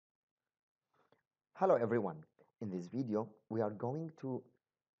Hello everyone. In this video, we are going to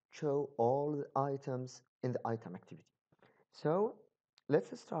show all the items in the item activity. So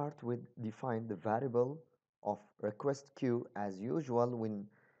let's start with define the variable of request queue as usual when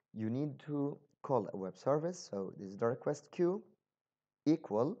you need to call a web service. So this is the request queue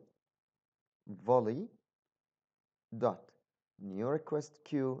equal volley dot new request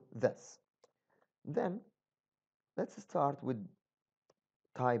queue this. Then let's start with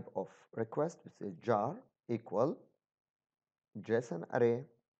type of request, which is jar equal JSON array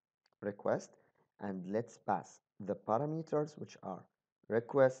request, and let's pass the parameters which are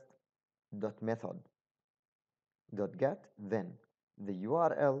request dot method dot get, then the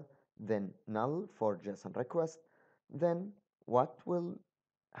URL, then null for JSON request. Then what will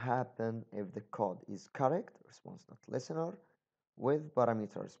happen if the code is correct, response dot listener with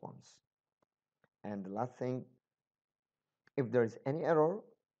parameter response. And the last thing, if there is any error,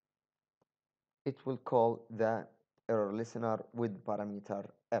 it will call the error listener with parameter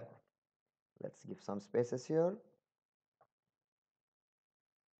error. Let's give some spaces here.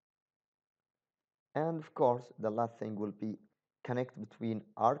 And of course, the last thing will be connect between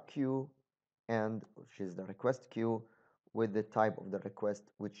our queue and which is the request queue with the type of the request,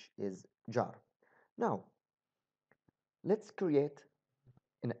 which is jar. Now, let's create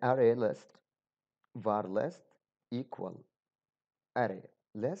an array list, var list equal array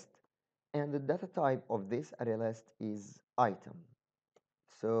list, and the data type of this array list is item.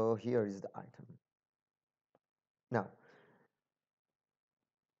 So here is the item. Now,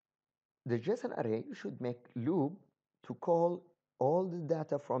 the JSON array, you should make loop to call all the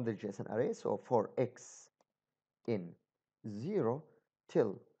data from the JSON array. So for x in 0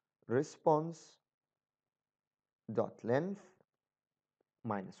 till response dot length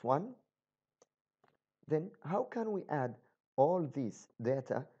 -1. Then how can we add all these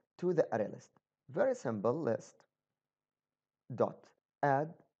data to the array list? Very simple, list dot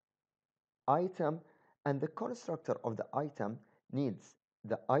add item, and the constructor of the item needs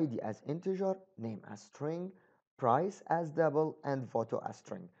the ID as integer, name as string, price as double, and photo as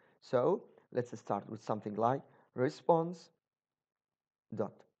string. So let's start with something like response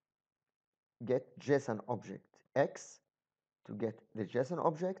dot get JSON object x to get the JSON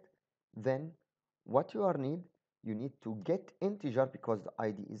object. Then what you need, you need to get integer because the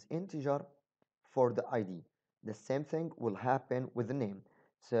ID is integer for the ID. The same thing will happen with the name.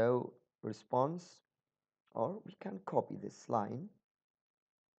 So response, or we can copy this line,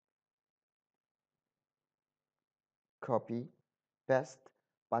 copy, paste,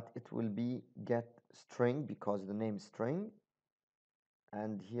 but it will be get string because the name is string,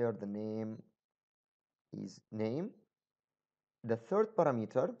 and here the name is name. The third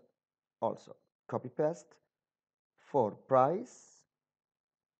parameter also copy paste for price,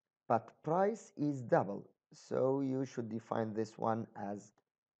 but price is double, so you should define this one as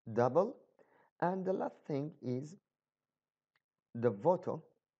double. And the last thing is the photo,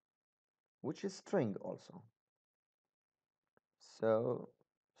 which is string also, so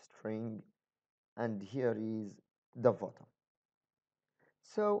string, and here is the photo.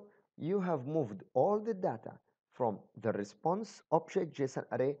 So you have moved all the data from the response object JSON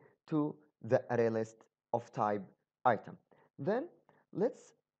array to the array list of type item. Then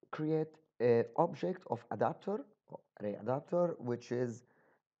let's create an object of adapter, array adapter, which is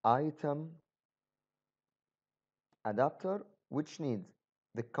item adapter, which needs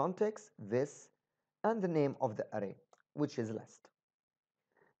the context, this, and the name of the array, which is list.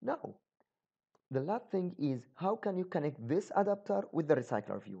 Now, the last thing is how can you connect this adapter with the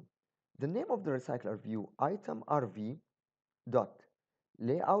recycler view? The name of the recycler view item rv dot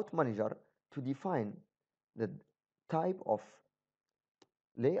layout manager to define the type of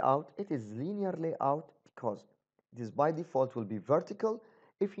layout. It is linear layout because it is by default will be vertical.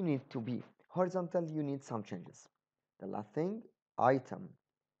 If you need to be horizontal, you need some changes. The last thing, item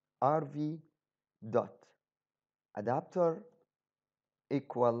rv dot adapter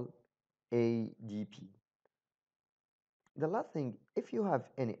equal adp. The last thing, if you have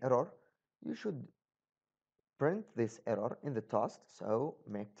any error, you should print this error in the toast. So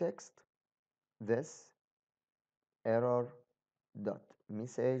make text this error dot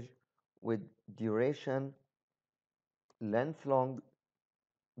message with duration length long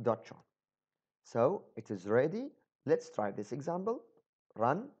dot show. So it is ready. Let's try this example.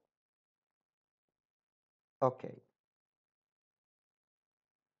 Run. Okay.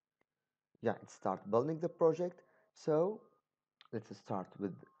 Yeah, it start building the project. So let's start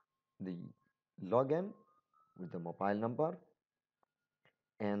with the login with the mobile number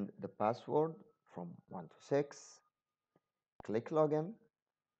and the password from 1 to 6. Click login.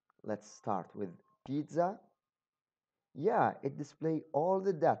 Let's start with pizza. Yeah, it display all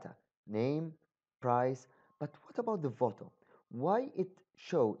the data, name, price, but what about the photo? Why it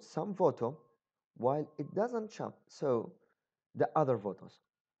show some photo while it doesn't show the other photos?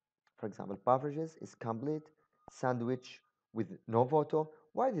 For example, beverages is complete, sandwich with no photo.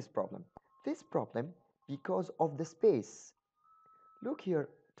 Why this problem? This problem because of the space. Look here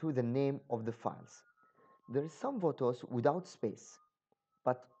to the name of the files. There is some photos without space,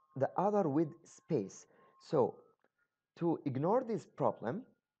 but the other with space. So to ignore this problem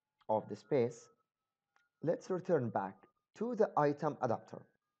of the space, let's return back to the item adapter.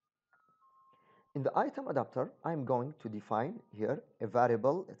 In the item adapter, I'm going to define here a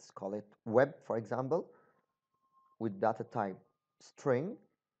variable, let's call it web, for example, with data type string,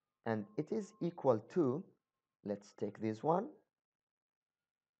 and it is equal to, let's take this one,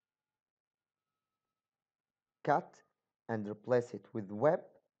 cut, and replace it with web.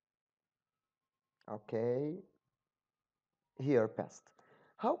 Okay, here paste.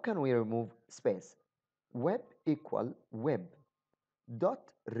 How can we remove space? Web equal web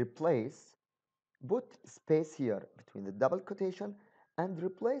dot replace, put space here between the double quotation and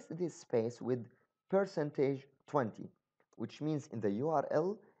replace this space with percentage 20, which means in the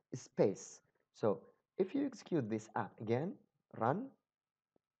URL space. So if you execute this app again, run,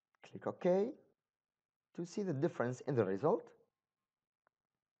 click OK to see the difference in the result.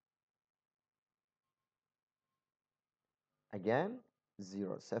 Again,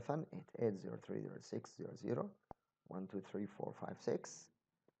 0788030600,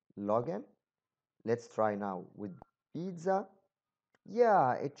 login. Let's try now with pizza.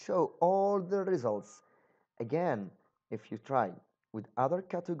 Yeah, it show all the results. Again, if you try with other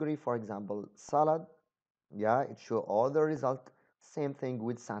category, for example, salad, yeah, it show all the result. Same thing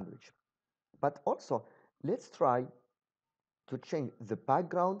with sandwich. But also, let's try to change the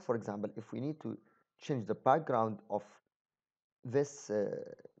background. For example, if we need to change the background of this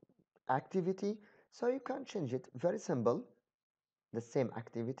activity, so you can change it very simple. The same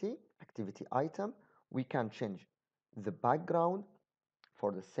activity item, we can change the background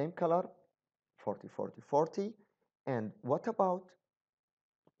for the same color, 40 40 40. And what about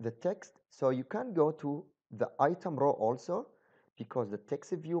the text? So you can go to the item row also, because the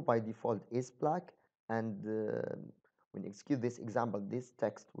text view by default is black, and when you execute this example, this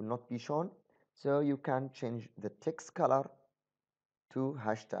text will not be shown. So you can change the text color to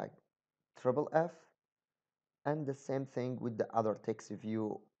hashtag triple F, and the same thing with the other text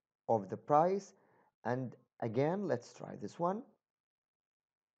view of the price. And again, let's try this one.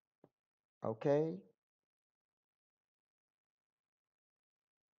 Okay,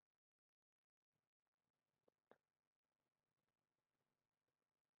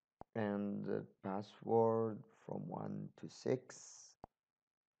 and the password from 1 to 6,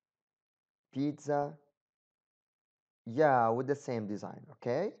 pizza. Yeah, with the same design.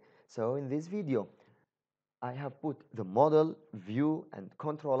 Okay, so in this video I have put the model, view, and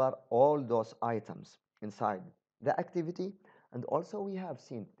controller, all those items inside the activity, and also we have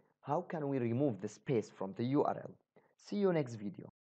seen how can we remove the space from the URL. See you next video.